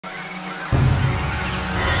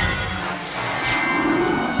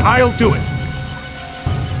I'll do it.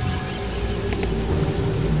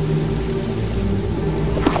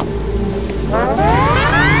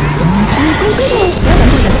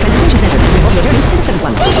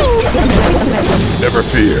 Never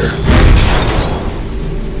fear.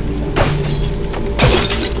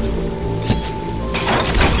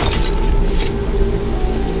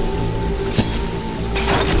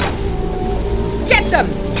 Get them!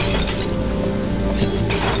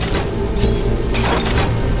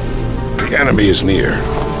 The enemy is near.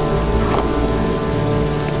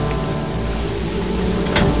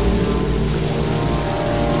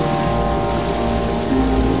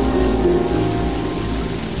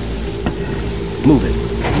 Move it.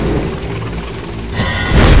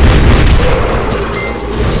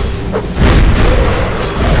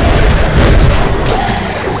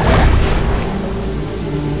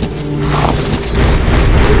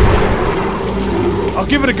 I'll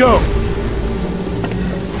give it a go.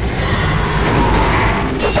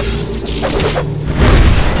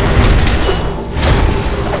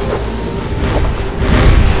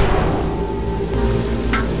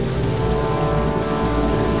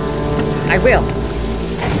 I will.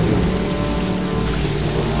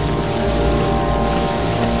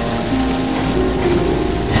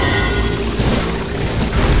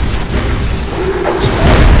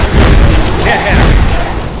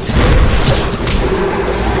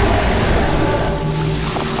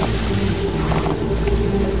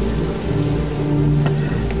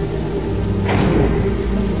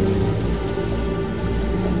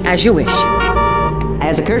 As you wish.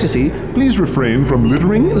 As a courtesy, please refrain from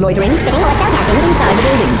littering, loitering, spitting, or spellcasting inside the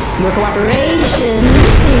building. Your cooperation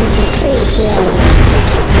is appreciated.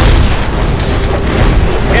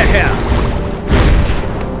 Yeah.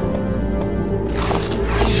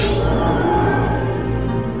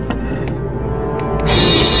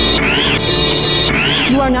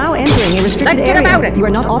 You are now entering a restricted Let's get area. about it. You are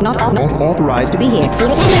not authorized to be here.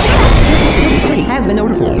 Security has been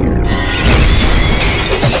notified.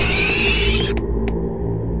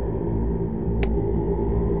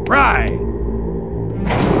 Right.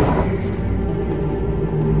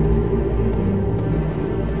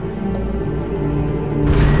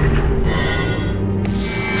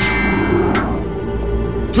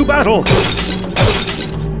 To battle!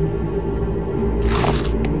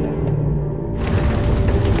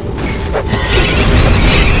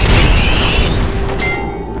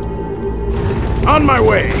 On my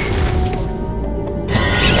way!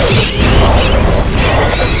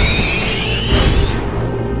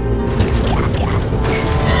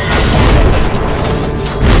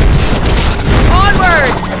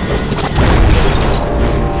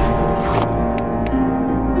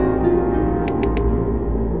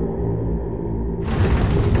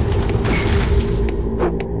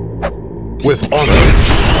 With honor.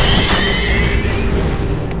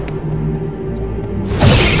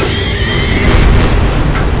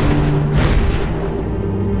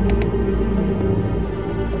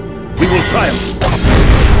 We will triumph.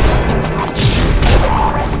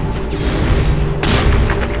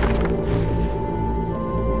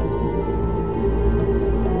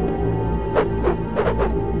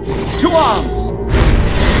 To arms!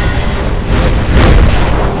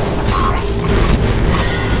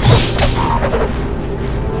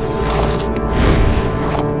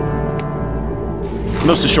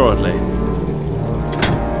 Most assuredly.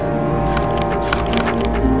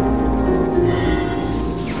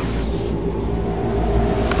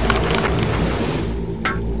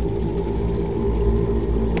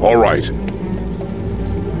 All right.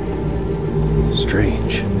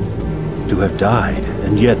 Strange. To have died,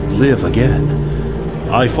 and yet live again.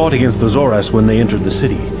 I fought against the Zoras when they entered the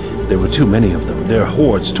city. There were too many of them. Their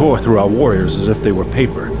hordes tore through our warriors as if they were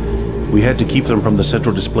paper. We had to keep them from the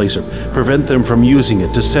central displacer, prevent them from using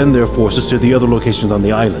it to send their forces to the other locations on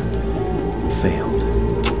the island. We failed.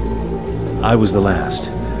 I was the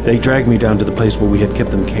last. They dragged me down to the place where we had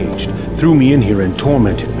kept them caged, threw me in here and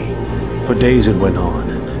tormented me. For days it went on,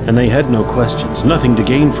 and they had no questions, nothing to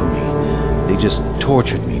gain from me. They just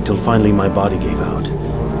tortured me till finally my body gave out.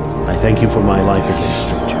 I thank you for my life again,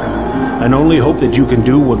 stranger, and only hope that you can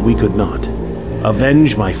do what we could not.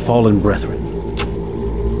 Avenge my fallen brethren.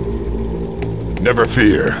 Never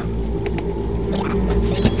fear.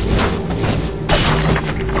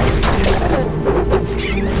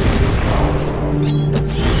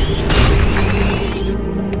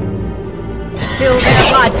 Spill their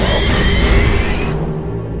blood.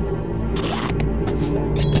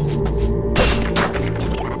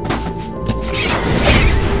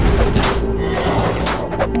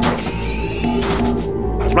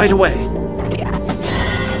 Right away.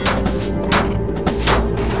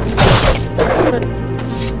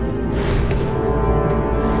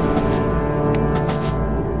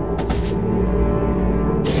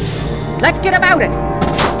 about it!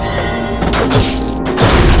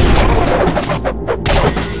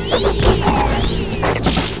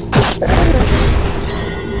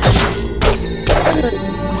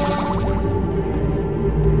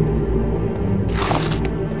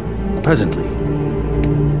 Presently.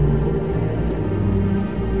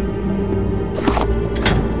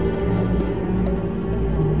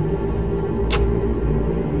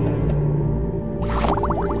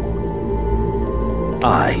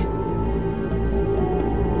 I.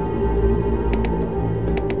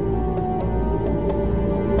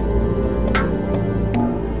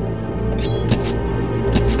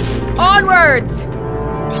 Onwards!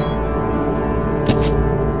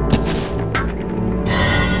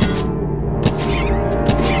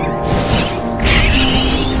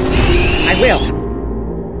 I will.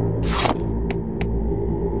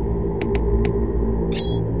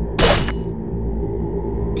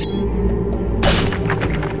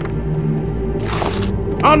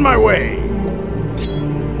 On my way!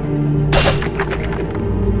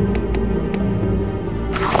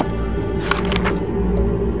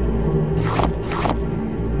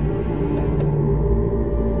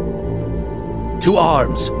 To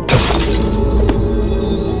arms!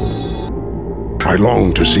 I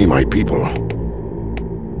long to see my people.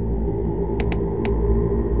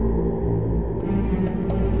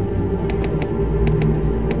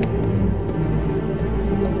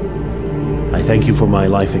 I thank you for my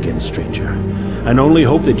life again, stranger, and only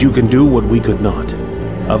hope that you can do what we could not.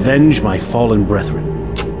 Avenge my fallen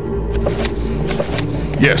brethren.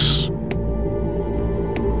 Yes.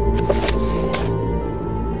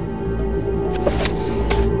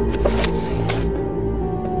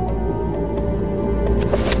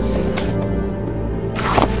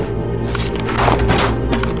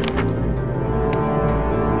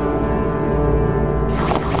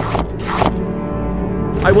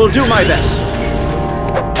 I will do my best.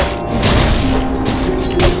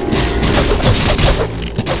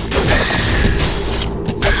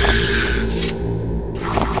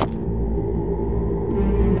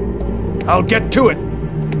 I'll get to it.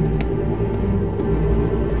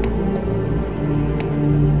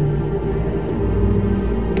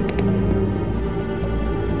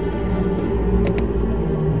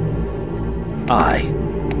 I.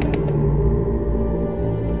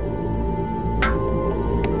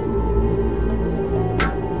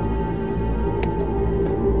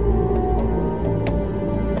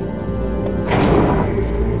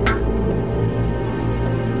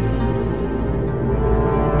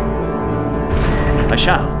 I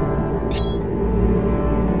shall.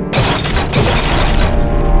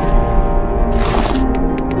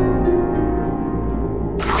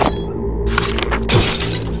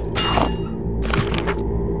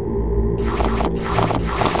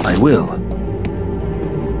 I will.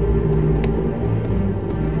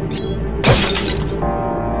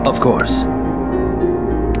 Of course.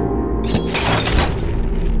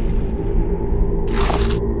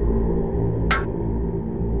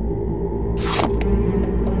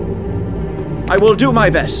 I will do my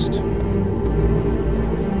best.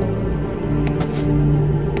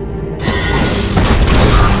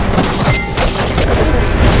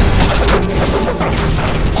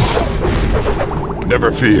 Never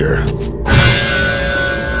fear.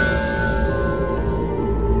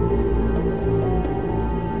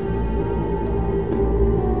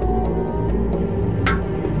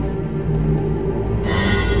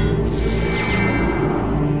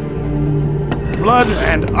 Blood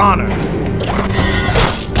and honor.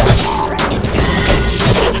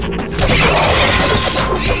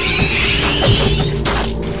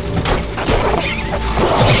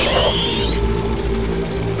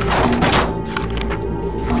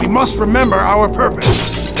 We must remember our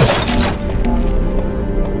purpose.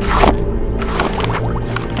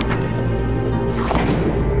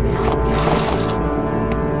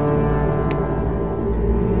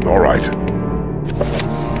 All right.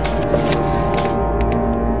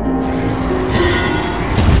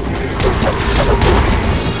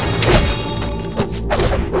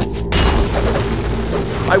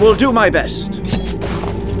 I will do my best.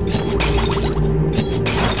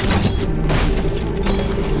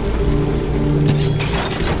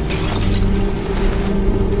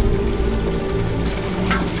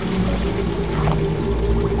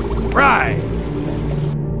 Right.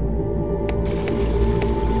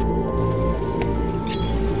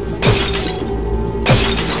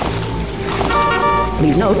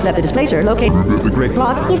 Please note that the displacer located the great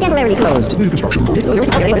plot Is temporarily closed. new construction.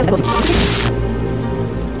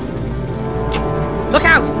 Look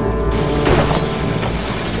out!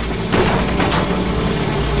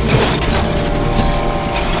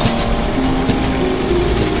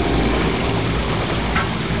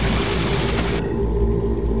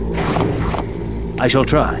 I shall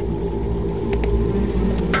try.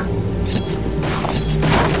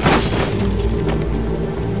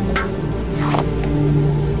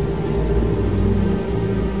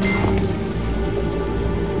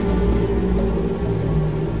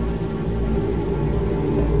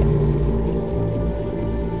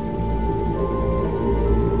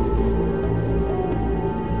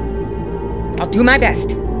 I'll do my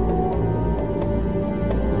best.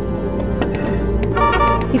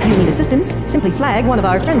 If you need assistance, simply flag one of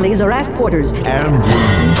our friendly Zoras porters. And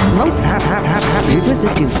Most happy to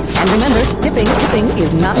assist you. And remember, tipping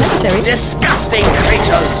is not necessary. Disgusting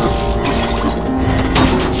creatures!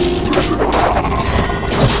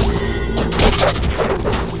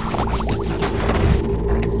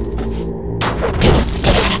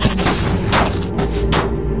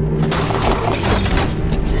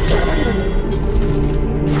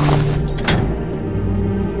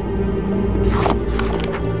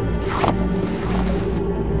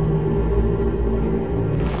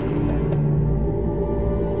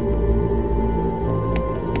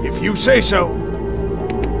 If you say so.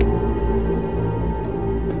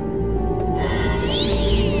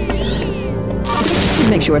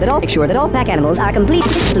 Make sure that all pack animals are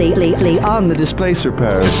completely on the displacer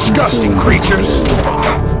pad. Disgusting creatures!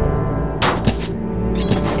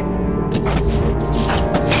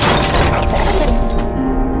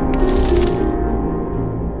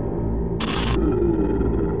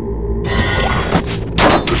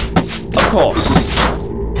 Of course.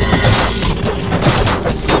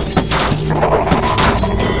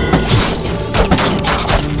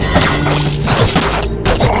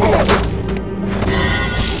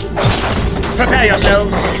 Prepare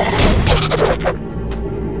yourselves.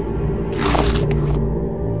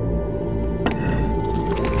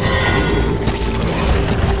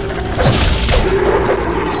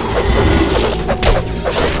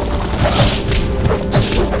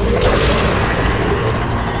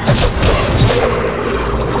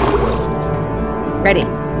 Ready.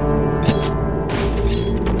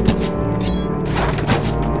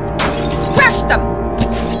 Crush them!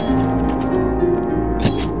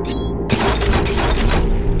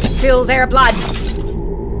 Fill their blood.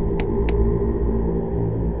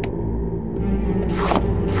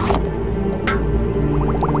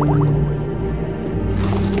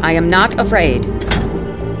 I am not afraid.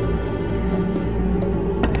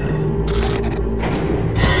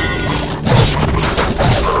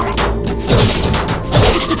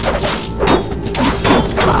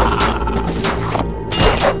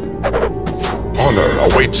 Honor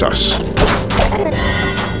awaits us.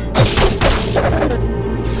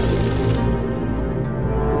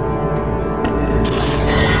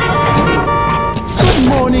 good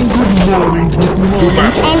morning.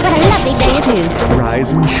 And what a lovely day it is.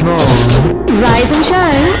 Rise and shine. Rise and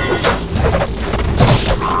shine.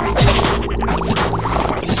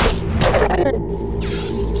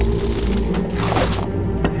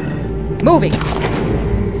 Moving.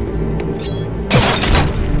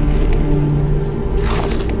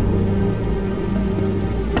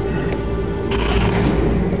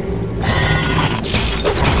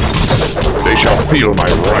 They shall feel my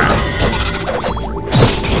wrath.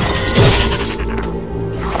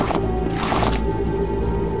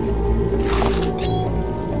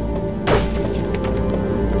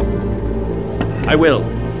 I will.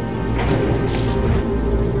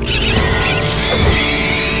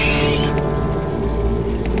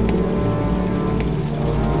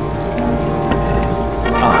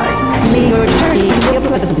 May your journey be a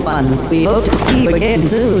pleasant one. We hope to see you again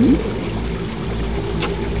soon.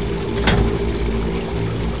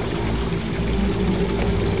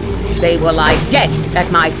 They will lie dead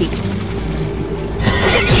at my feet.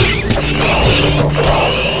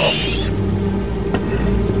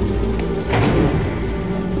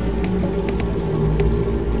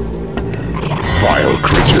 Vile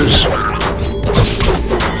creatures.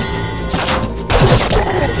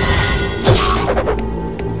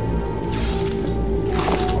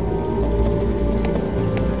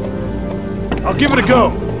 I'll give it a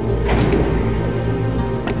go.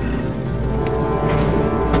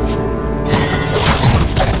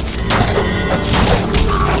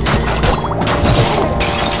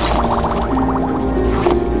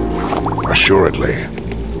 Assuredly.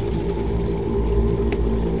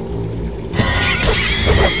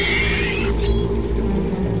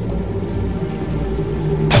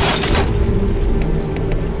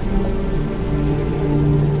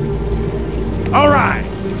 All right.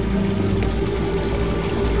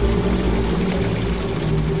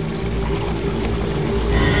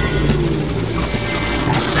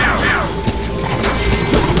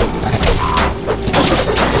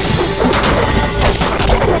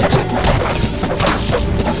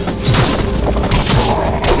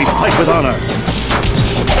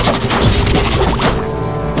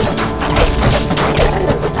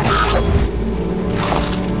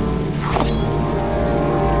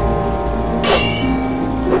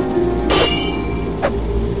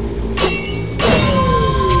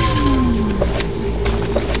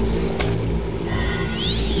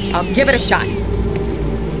 give it a shot.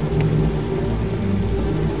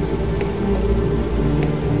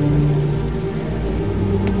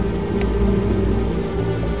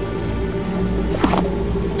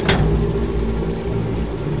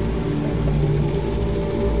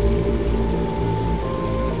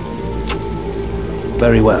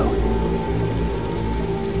 Very well.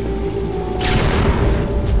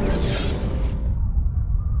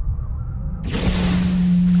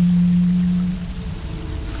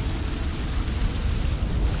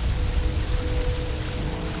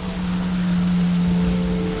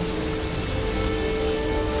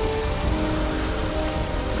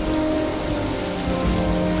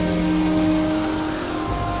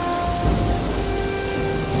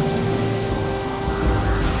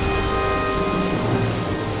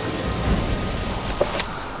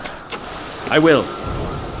 I will.